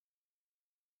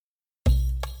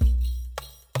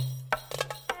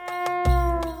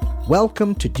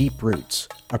Welcome to Deep Roots,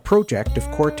 a project of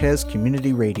Cortez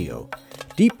Community Radio.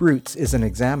 Deep Roots is an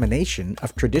examination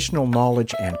of traditional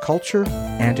knowledge and culture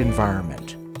and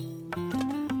environment.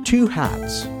 Two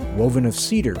hats, woven of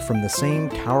cedar from the same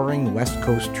towering West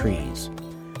Coast trees.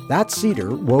 That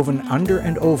cedar woven under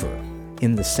and over,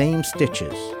 in the same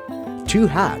stitches. Two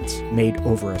hats made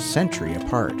over a century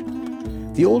apart.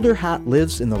 The older hat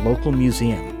lives in the local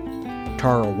museum.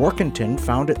 Tara Warkentin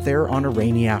found it there on a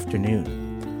rainy afternoon.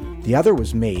 The other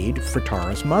was made for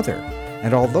Tara's mother,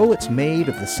 and although it's made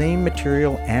of the same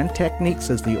material and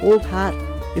techniques as the old hat,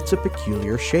 it's a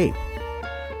peculiar shape.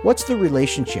 What's the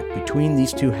relationship between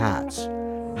these two hats?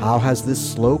 How has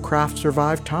this slow craft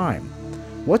survived time?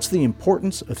 What's the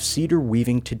importance of cedar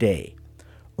weaving today?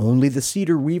 Only the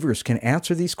cedar weavers can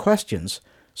answer these questions,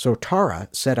 so Tara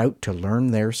set out to learn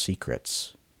their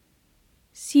secrets.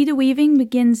 Cedar weaving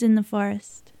begins in the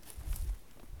forest.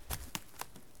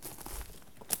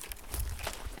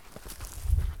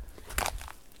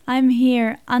 I'm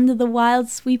here, under the wild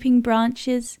sweeping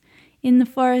branches, in the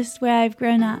forest where I've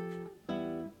grown up.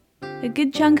 A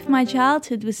good chunk of my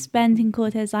childhood was spent in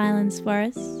Cortez Island's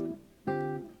forests.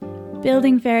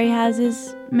 Building fairy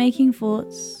houses, making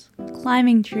forts,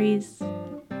 climbing trees,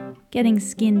 getting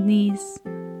skinned knees.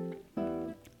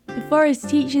 The forest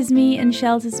teaches me and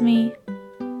shelters me.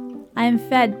 I am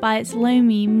fed by its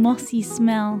loamy, mossy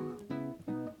smell.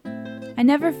 I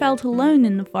never felt alone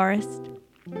in the forest.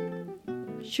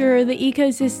 Sure, the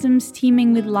ecosystem's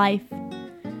teeming with life,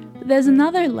 but there's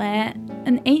another layer,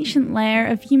 an ancient layer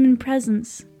of human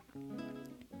presence.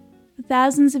 For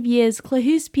thousands of years,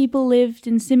 Clahoose people lived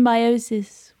in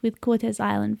symbiosis with Cortez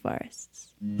Island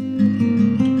forests.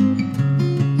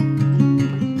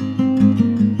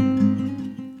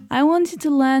 I wanted to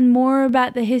learn more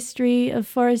about the history of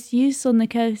forest use on the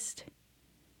coast.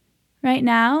 Right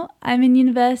now, I'm in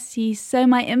university, so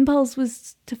my impulse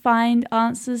was to find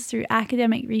answers through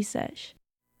academic research.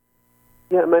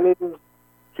 Yeah, my name is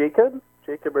Jacob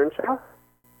Earnshaw.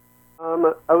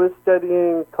 I was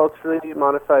studying culturally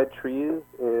modified trees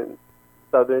in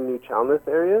southern New Chalmers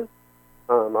areas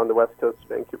on the west coast of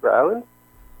Vancouver Island.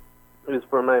 It was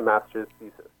for my master's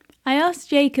thesis. I asked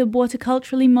Jacob what a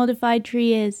culturally modified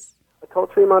tree is. A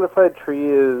culturally modified tree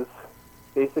is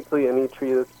basically any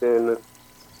tree that's been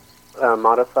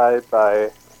modified by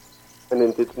an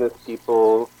indigenous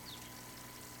people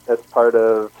as part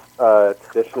of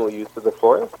traditional use of the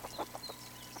forest.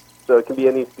 So it can be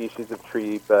any species of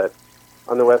tree, but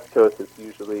on the west coast it's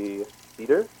usually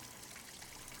cedar.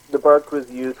 The bark was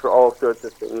used for all sorts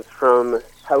of things, from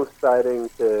house siding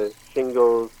to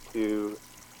shingles to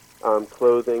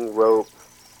clothing, rope,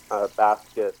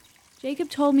 baskets. Jacob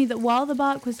told me that while the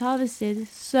bark was harvested,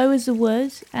 so was the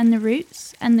wood and the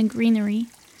roots and the greenery,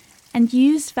 and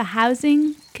used for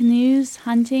housing, canoes,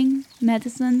 hunting,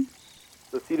 medicine.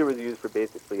 So cedar was used for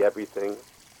basically everything.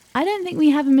 I don't think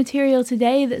we have a material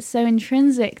today that's so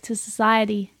intrinsic to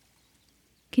society.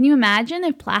 Can you imagine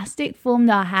if plastic formed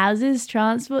our houses,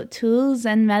 transport, tools,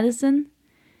 and medicine?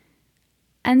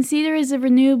 And cedar is a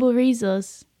renewable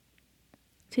resource.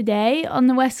 Today, on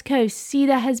the west coast,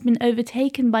 cedar has been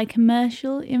overtaken by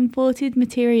commercial imported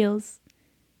materials.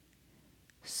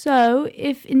 So,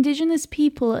 if indigenous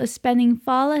people are spending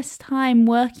far less time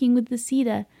working with the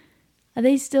cedar, are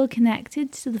they still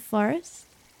connected to the forest?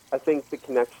 I think the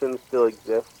connection still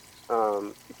exists.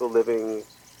 People living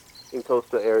in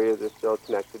coastal areas are still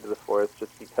connected to the forest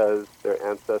just because their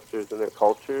ancestors and their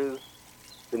cultures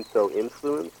have been so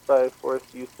influenced by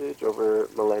forest usage over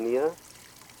millennia.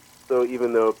 So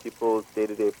even though people's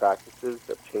day-to-day practices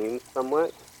have changed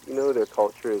somewhat, their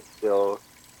culture is still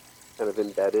kind of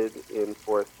embedded in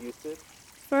forest usage.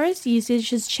 Forest usage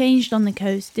has changed on the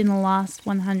coast in the last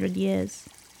 100 years.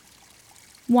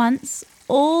 Once,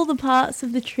 all the parts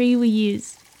of the tree were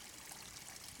used.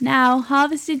 Now,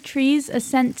 harvested trees are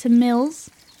sent to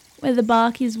mills where the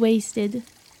bark is wasted.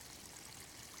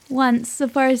 Once, the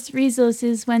forest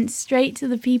resources went straight to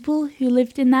the people who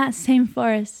lived in that same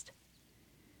forest.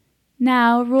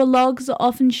 Now, raw logs are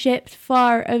often shipped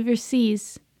far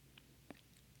overseas.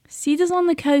 Cedars on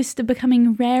the coast are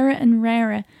becoming rarer and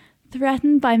rarer,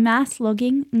 threatened by mass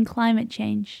logging and climate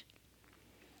change.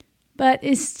 But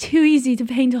it's too easy to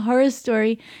paint a horror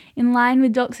story in line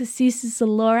with Dr. Seuss's The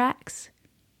Lorax.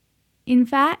 In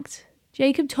fact,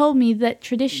 Jacob told me that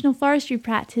traditional forestry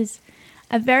practices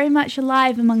are very much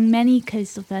alive among many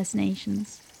coastal First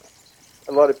Nations.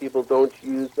 A lot of people don't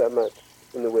use that much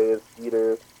in the way of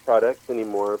cedar products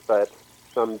anymore, but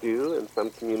some do, and some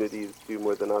communities do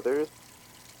more than others.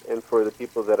 And for the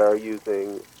people that are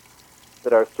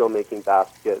still making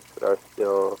baskets, that are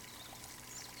still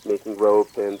making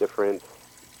rope and different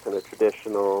kind of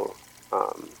traditional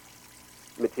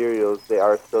materials, they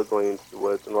are still going into the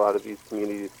woods, and a lot of these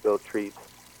communities still treat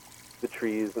the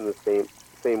trees in the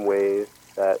same way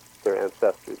that their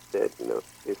ancestors did.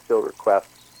 They still request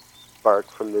bark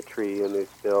from the tree, and they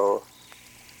still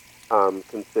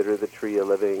consider the tree a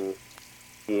living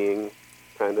being,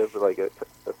 kind of like a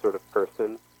sort of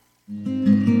person.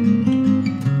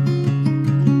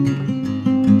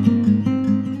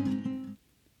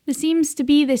 There seems to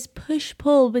be this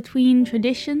push-pull between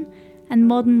tradition and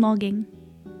modern logging.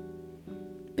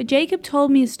 But Jacob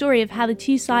told me a story of how the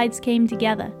two sides came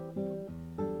together.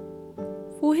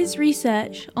 For his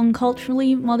research on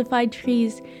culturally modified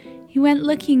trees, he went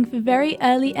looking for very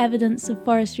early evidence of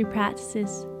forestry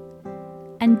practices.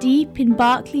 And deep in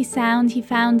Berkeley Sound, he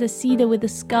found a cedar with a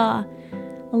scar,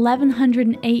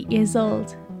 1108 years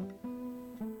old.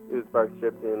 It was bark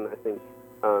stripped in, I think,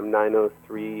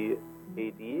 903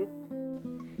 AD.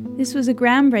 This was a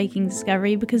groundbreaking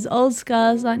discovery because old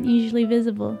scars aren't usually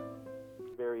visible.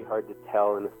 It's very hard to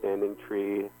tell in a standing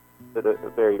tree, a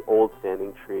very old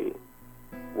standing tree,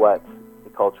 what the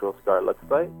cultural scar looks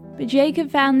like. But Jacob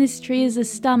found this tree as a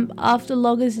stump after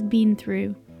loggers had been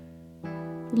through.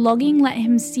 The logging let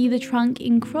him see the trunk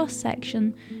in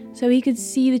cross-section, so he could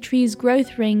see the tree's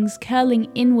growth rings curling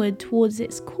inward towards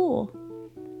its core.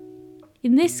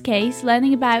 In this case,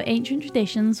 learning about ancient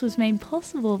traditions was made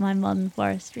possible by modern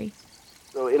forestry.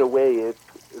 So in a way, it's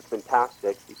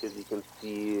fantastic because you can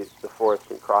see the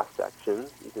forest in cross-section.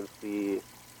 You can see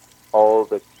all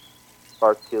the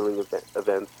bark peeling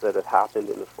events that have happened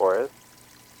in the forest.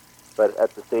 But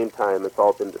at the same time, it's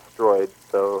all been destroyed,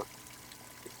 so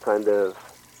it's kind of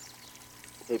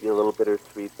maybe a little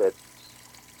bittersweet that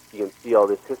you can see all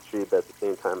this history, but at the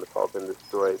same time, it's all been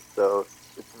destroyed. So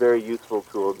it's a very useful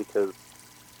tool because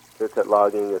clear-cut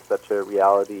logging is such a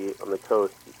reality on the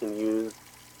coast. You can use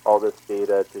all this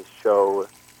data to show,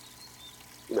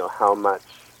 how much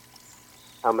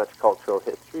cultural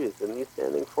history is in these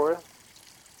standing forests.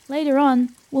 Later on,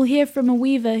 we'll hear from a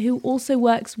weaver who also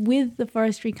works with the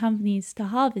forestry companies to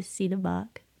harvest cedar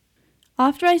bark.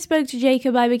 After I spoke to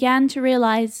Jacob, I began to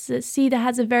realize that cedar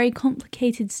has a very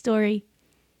complicated story.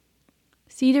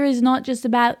 Cedar is not just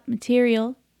about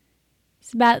material.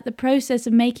 It's about the process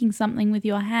of making something with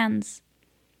your hands.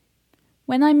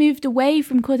 When I moved away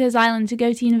from Cortes Island to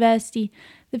go to university,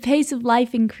 the pace of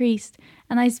life increased,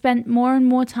 and I spent more and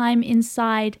more time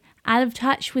inside, out of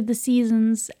touch with the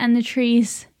seasons and the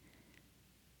trees.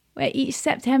 Where each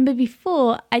September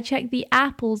before, I checked the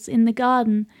apples in the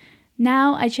garden.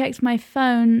 Now I checked my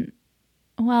phone,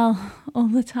 all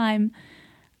the time.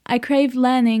 I craved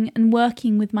learning and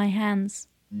working with my hands.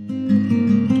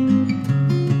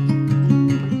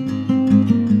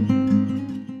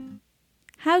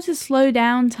 How to slow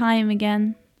down time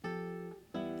again.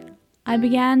 I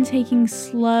began taking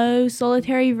slow,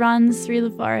 solitary runs through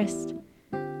the forest.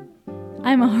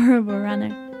 I'm a horrible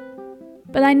runner,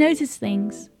 but I noticed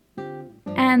things.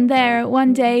 And there,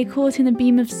 one day, caught in a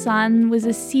beam of sun, was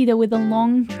a cedar with a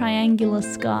long triangular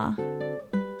scar.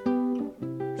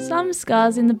 Some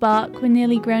scars in the bark were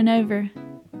nearly grown over.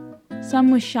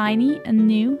 Some were shiny and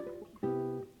new.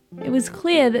 It was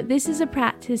clear that this is a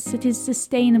practice that is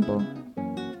sustainable.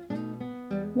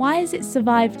 Why has it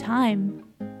survived time?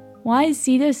 Why is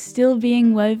cedar still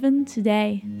being woven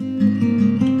today?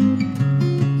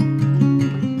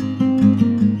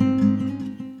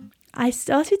 I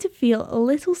started to feel a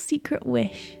little secret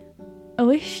wish, a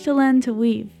wish to learn to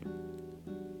weave.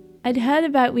 I'd heard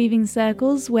about weaving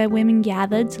circles where women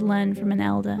gathered to learn from an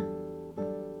elder.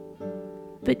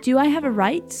 But do I have a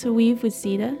right to weave with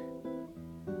cedar?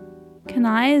 Can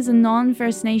I, as a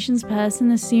non-First Nations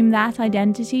person, assume that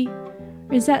identity?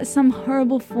 Or is that some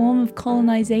horrible form of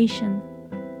colonization?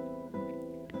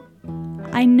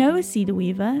 I know a cedar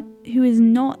weaver who is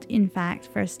not, in fact,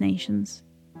 First Nations.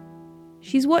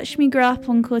 She's watched me grow up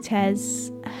on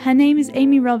Cortes. Her name is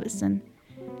Amy Robertson,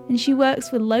 and she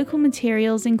works with local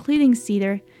materials, including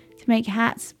cedar, to make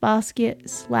hats,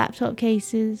 baskets, laptop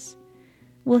cases,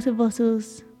 water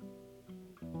bottles.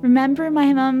 Remember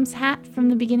my mum's hat from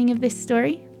the beginning of this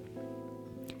story?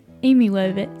 Amy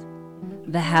wove it.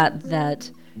 The hat that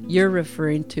you're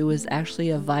referring to is actually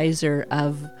a visor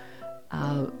of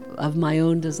my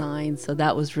own design, so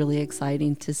that was really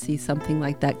exciting to see something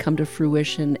like that come to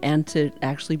fruition and to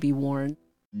actually be worn.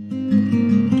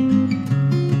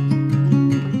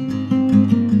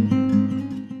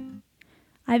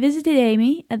 I visited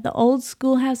Amy at the old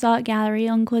Schoolhouse Art Gallery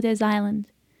on Cortes Island.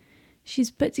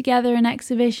 She's put together an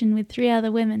exhibition with 3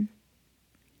 other women.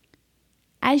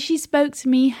 As she spoke to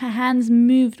me, her hands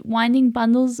moved, winding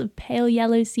bundles of pale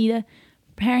yellow cedar,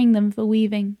 preparing them for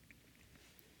weaving.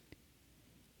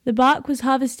 The bark was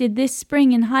harvested this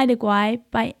spring in Haida Gwaii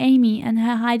by Amy and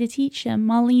her Haida teacher,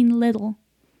 Marlene Little.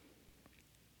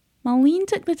 Marlene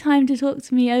took the time to talk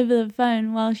to me over the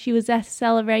phone while she was at a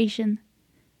celebration.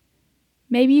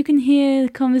 Maybe you can hear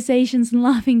the conversations and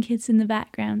laughing kids in the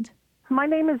background. My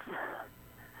name is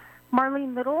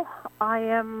Marlene Little. I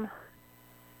am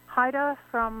Haida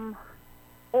from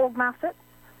Old Masset.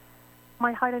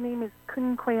 My Haida name is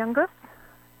Kunkweungus.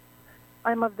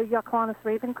 I'm of the Yakwanis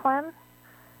Raven clan,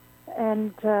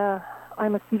 and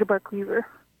I'm a cedar bark weaver.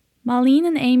 Marlene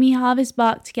and Amy harvest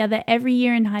bark together every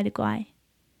year in Haida Gwaii.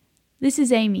 This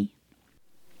is Amy.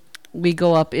 We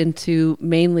go up into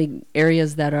mainly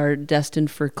areas that are destined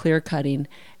for clear cutting,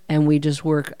 and we just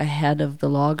work ahead of the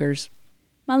loggers.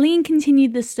 Marlene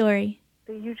continued the story.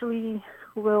 They usually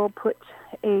will put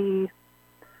a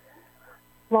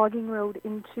logging road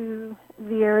into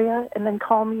the area and then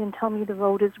call me and tell me the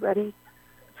road is ready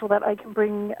so that I can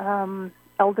bring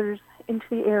elders into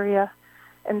the area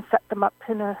and set them up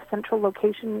in a central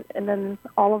location, and then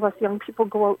all of us young people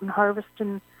go out and harvest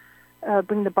and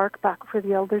bring the bark back for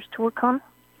the elders to work on.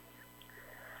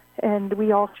 And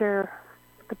we all share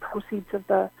the proceeds of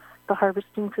the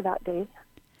harvesting for that day.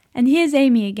 And here's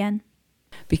Amy again.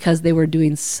 Because they were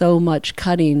doing so much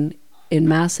cutting in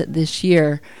Masset this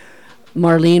year,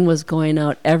 Marlene was going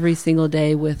out every single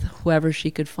day with whoever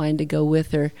she could find to go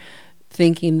with her,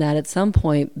 thinking that at some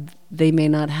point they may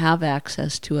not have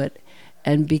access to it.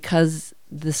 And because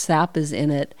the sap is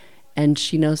in it and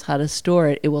she knows how to store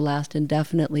it, it will last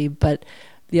indefinitely. But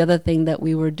the other thing that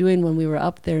we were doing when we were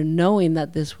up there, knowing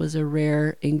that this was a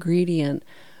rare ingredient,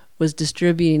 was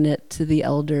distributing it to the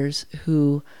elders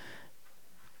who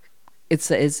it's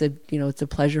a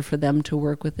pleasure for them to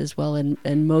work with as well.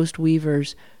 And most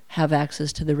weavers have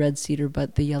access to the red cedar,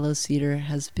 but the yellow cedar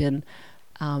has been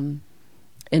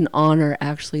an honor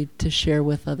actually to share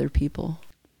with other people.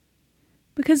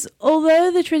 Because although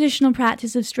the traditional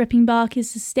practice of stripping bark is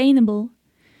sustainable,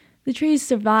 the trees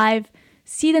survive,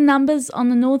 cedar numbers on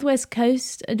the northwest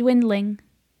coast are dwindling,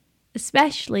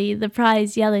 especially the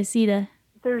prized yellow cedar.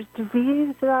 There's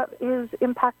disease that is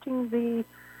impacting the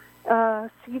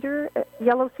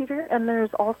yellow cedar, and there's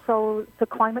also the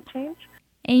climate change.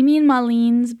 Amy and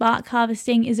Marlene's bark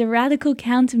harvesting is a radical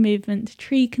counter-movement to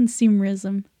tree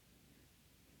consumerism.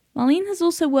 Marlene has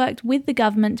also worked with the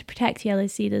government to protect yellow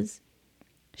cedars.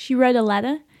 She wrote a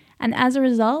letter, and as a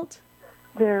result,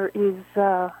 there is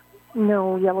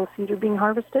no yellow cedar being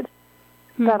harvested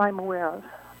that I'm aware of.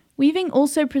 Weaving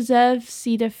also preserves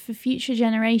cedar for future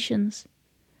generations.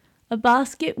 A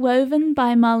basket woven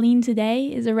by Marlene today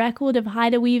is a record of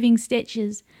Haida weaving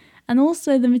stitches and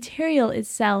also the material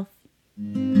itself.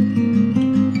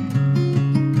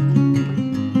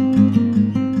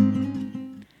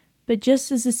 But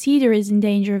just as the cedar is in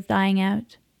danger of dying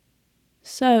out,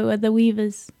 so are the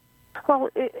weavers. Well,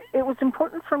 it was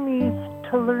important for me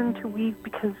to learn to weave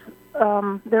because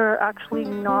there are actually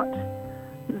not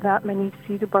that many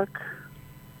cedar bark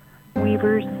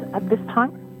weavers at this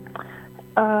time.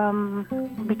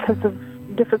 Because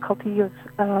of difficulty of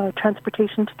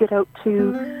transportation to get out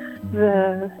to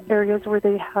the areas where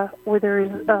there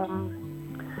is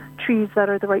trees that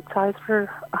are the right size for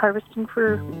harvesting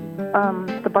for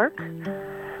the bark.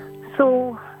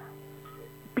 So,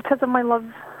 because of my love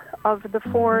of the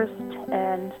forest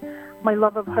and my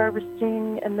love of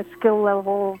harvesting and the skill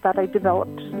level that I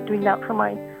developed doing that for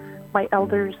my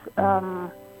elders,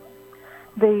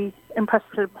 they impressed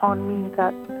it upon me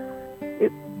that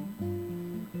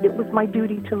it was my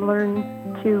duty to learn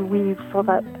to weave so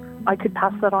that I could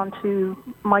pass that on to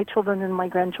my children and my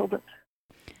grandchildren.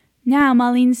 Now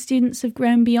Marlene's students have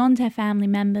grown beyond her family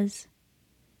members.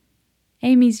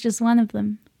 Amy's just one of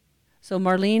them. So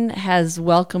Marlene has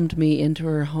welcomed me into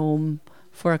her home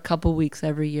for a couple weeks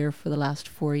every year for the last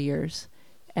 4 years.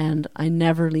 And I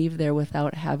never leave there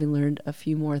without having learned a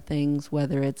few more things,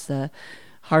 whether it's a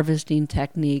harvesting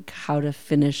technique, how to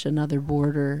finish another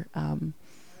border,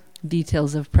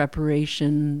 details of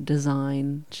preparation,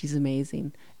 design. She's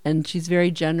amazing. And she's very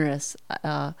generous.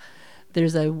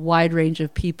 There's a wide range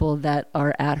of people that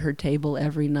are at her table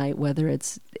every night, whether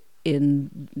it's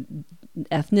in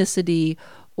ethnicity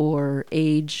or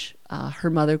age.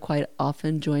 Her mother quite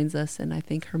often joins us, and I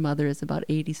think her mother is about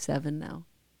 87 now.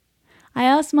 I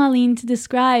asked Marlene to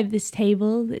describe this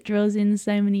table that draws in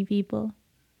so many people.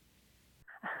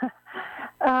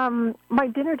 My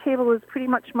dinner table is pretty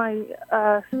much my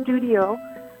studio.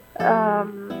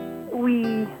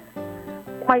 We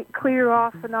might clear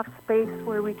off enough space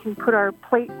where we can put our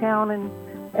plate down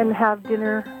and have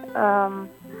dinner.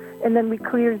 And then we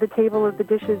clear the table of the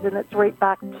dishes, and it's right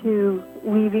back to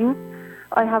weaving.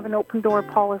 I have an open door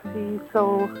policy,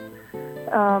 so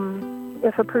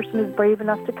if a person is brave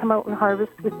enough to come out and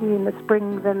harvest with me in the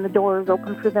spring, then the door is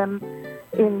open for them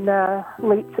in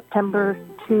late September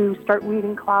to start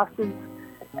weaving classes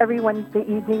every Wednesday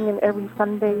evening and every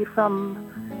Sunday from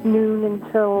noon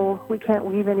until we can't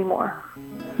weave anymore,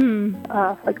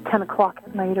 like 10 o'clock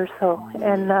at night or so.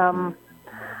 And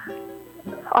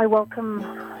I welcome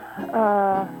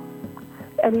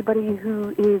anybody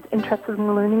who is interested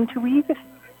in learning to weave.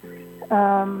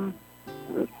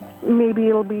 Maybe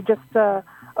it'll be just a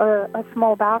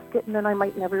small basket, and then I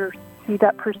might never see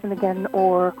that person again,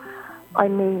 or I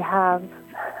may have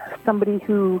somebody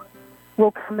who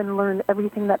will come and learn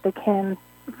everything that they can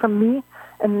from me,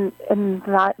 and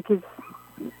that gives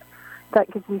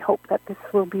me hope that this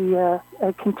will be a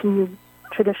continued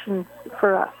tradition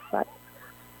for us, that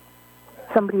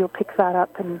somebody will pick that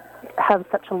up and have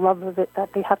such a love of it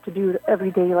that they have to do it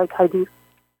every day like I do.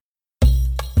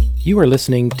 You are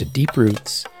listening to Deep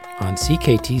Roots on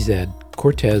CKTZ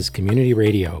Cortez Community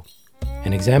Radio,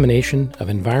 an examination of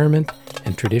environment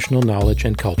and traditional knowledge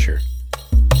and culture.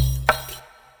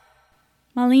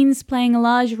 Marlene's playing a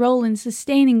large role in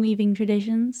sustaining weaving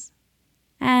traditions,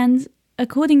 and,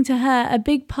 according to her, a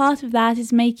big part of that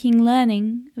is making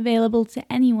learning available to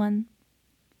anyone.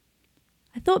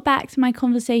 I thought back to my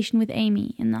conversation with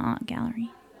Amy in the art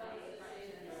gallery.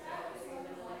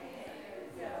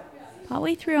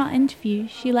 Partway through our interview,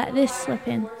 she let this slip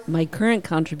in. My current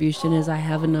contribution is I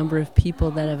have a number of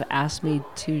people that have asked me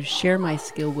to share my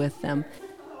skill with them.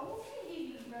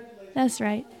 That's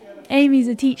right. Amy's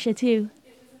a teacher too.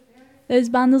 Those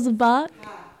bundles of bark?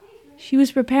 She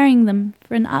was preparing them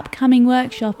for an upcoming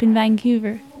workshop in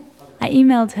Vancouver. I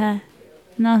emailed her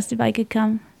and asked if I could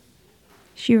come.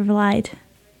 She replied,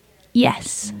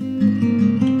 yes.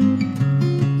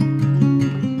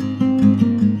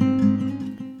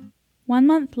 1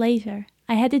 month later,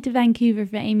 I headed to Vancouver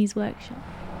for Amy's workshop.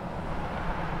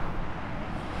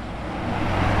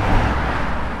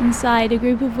 Inside, a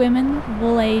group of women of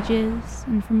all ages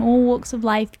and from all walks of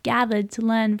life gathered to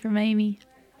learn from Amy.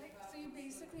 So you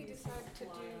basically decided to do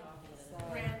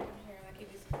random hair like you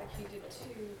did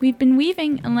too. We've been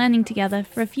weaving and learning together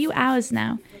for a few hours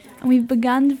now, and we've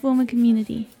begun to form a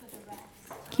community.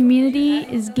 Community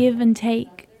is give and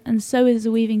take, and so is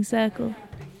the weaving circle.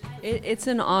 It's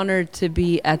an honor to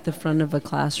be at the front of a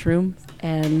classroom,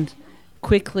 and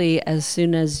quickly, as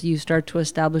soon as you start to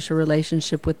establish a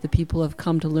relationship with the people who have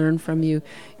come to learn from you,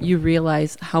 you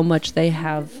realize how much they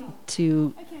have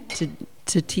to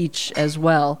teach as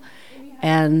well.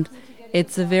 And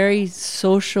it's a very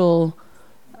social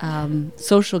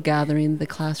gathering, the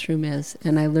classroom is.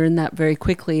 And I learned that very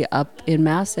quickly up in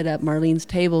Masset at Marlene's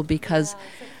table, because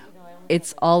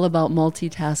it's all about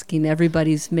multitasking.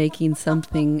 Everybody's making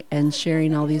something and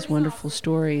sharing all these wonderful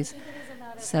stories.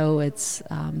 So it's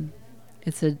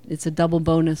a double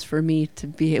bonus for me to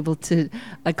be able to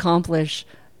accomplish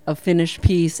a finished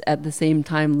piece at the same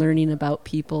time learning about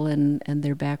people and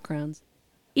their backgrounds.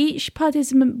 Each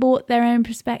participant brought their own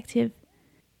perspective.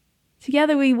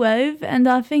 Together we wove, and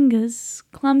our fingers,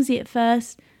 clumsy at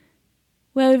first,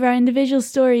 wove our individual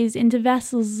stories into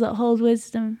vessels that hold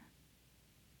wisdom.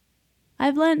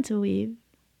 I've learnt to weave.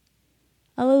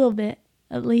 A little bit,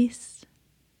 at least.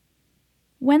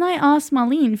 When I asked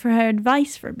Marlene for her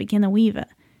advice for a beginner weaver,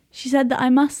 she said that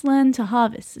I must learn to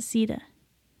harvest the cedar.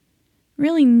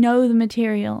 Really know the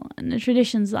material and the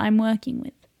traditions that I'm working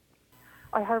with.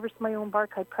 I harvest my own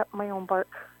bark, I prep my own bark,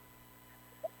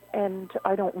 and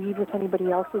I don't weave with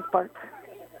anybody else's bark,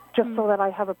 just so that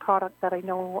I have a product that I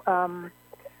know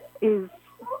is,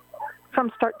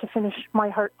 from start to finish, my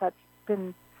heart that's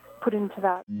been put into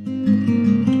that.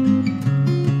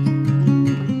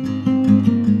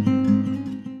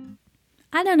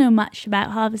 I don't know much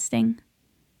about harvesting.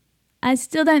 I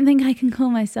still don't think I can call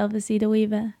myself a cedar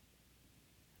weaver.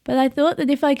 But I thought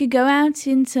that if I could go out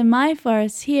into my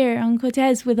forest here on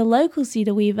Cortez with a local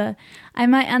cedar weaver, I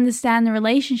might understand the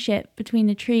relationship between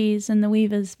the trees and the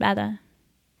weavers better.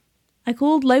 I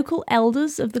called local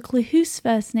elders of the Klahoose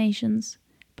First Nations,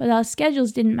 but our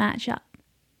schedules didn't match up.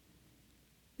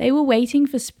 They were waiting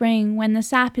for spring when the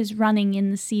sap is running in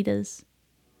the cedars.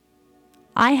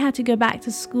 I had to go back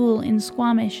to school in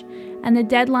Squamish, and the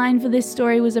deadline for this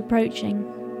story was approaching.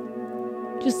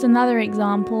 Just another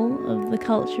example of the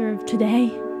culture of today,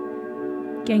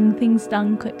 getting things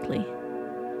done quickly.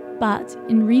 But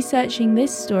in researching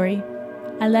this story,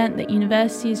 I learnt that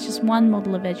university is just one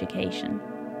model of education.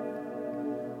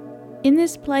 In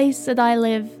this place that I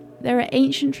live, there are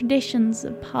ancient traditions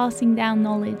of passing down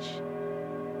knowledge,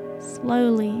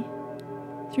 slowly,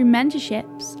 through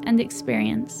mentorships and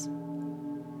experience.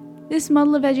 This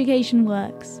model of education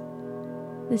works.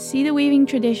 The cedar weaving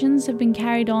traditions have been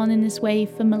carried on in this way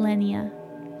for millennia.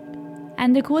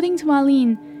 And according to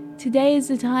Marlene, today is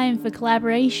the time for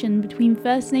collaboration between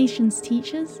First Nations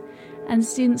teachers and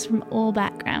students from all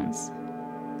backgrounds.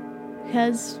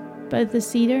 Because both the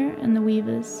cedar and the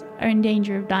weavers are in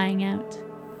danger of dying out.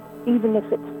 Even if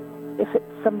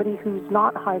it's somebody who's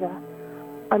not Haida,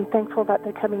 I'm thankful that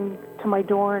they're coming to my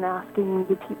door and asking me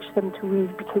to teach them to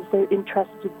weave because they're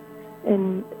interested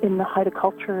in the Haida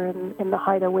culture and in the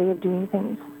Haida way of doing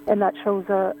things. And that shows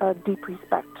a deep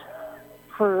respect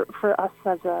for us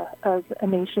as a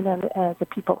nation and as a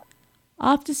people.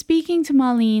 After speaking to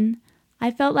Marlene,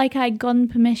 I felt like I'd gotten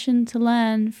permission to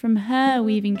learn from her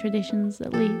weaving traditions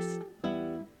at least.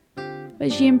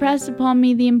 But she impressed upon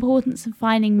me the importance of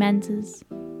finding mentors,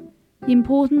 the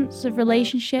importance of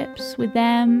relationships with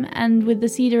them and with the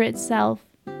cedar itself.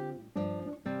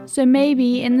 So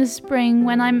maybe in the spring,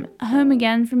 when I'm home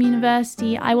again from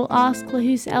university, I will ask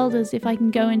Klahoose elders if I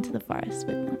can go into the forest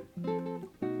with them.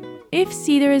 If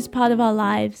cedar is part of our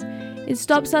lives, it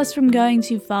stops us from going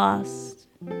too fast,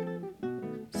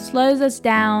 slows us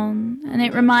down, and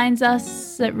it reminds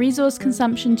us that resource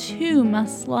consumption too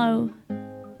must slow.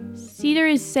 Cedar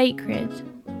is sacred.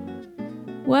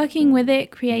 Working with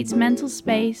it creates mental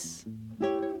space,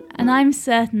 and I'm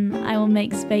certain I will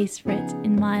make space for it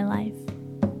in my life.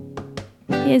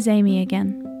 Here's Amy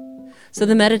again. So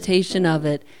the meditation of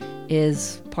it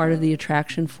is part of the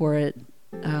attraction for it,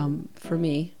 for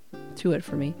me.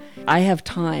 I have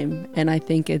time, and I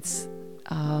think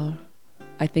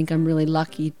I'm really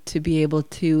lucky to be able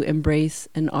to embrace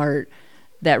an art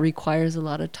that requires a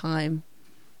lot of time.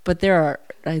 But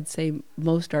I'd say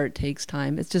most art takes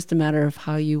time. It's just a matter of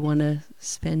how you want to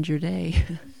spend your day.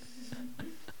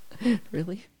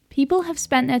 Really? People have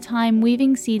spent their time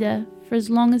weaving cedar for as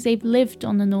long as they've lived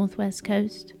on the northwest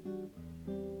coast.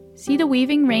 Cedar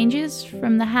weaving ranges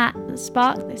from the hat that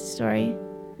sparked this story,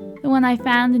 the one I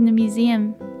found in the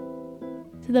museum,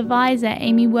 to the visor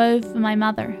Amy wove for my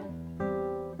mother.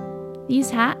 These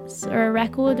hats are a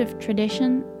record of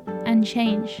tradition and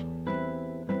change.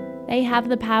 They have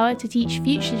the power to teach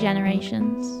future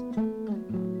generations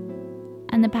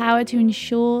and the power to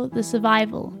ensure the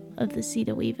survival of the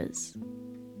cedar weavers.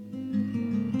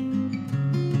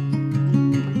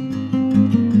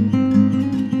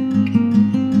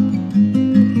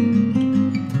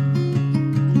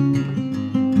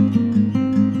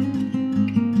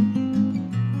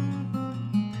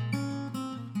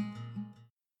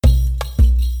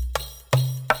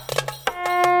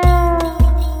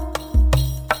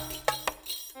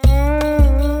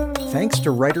 Thanks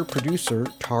to writer-producer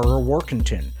Tara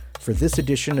Warkentin for this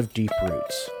edition of Deep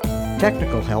Roots.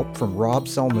 Technical help from Rob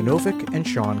Selmanovic and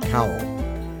Sean Cowell.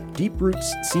 Deep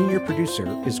Roots senior producer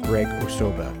is Greg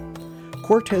Osoba.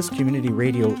 Cortez Community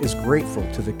Radio is grateful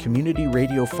to the Community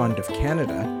Radio Fund of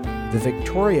Canada, the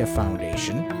Victoria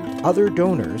Foundation, other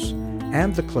donors,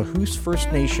 and the Klahoose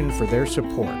First Nation for their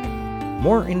support.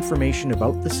 More information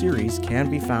about the series can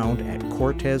be found at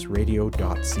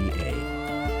cortezradio.ca.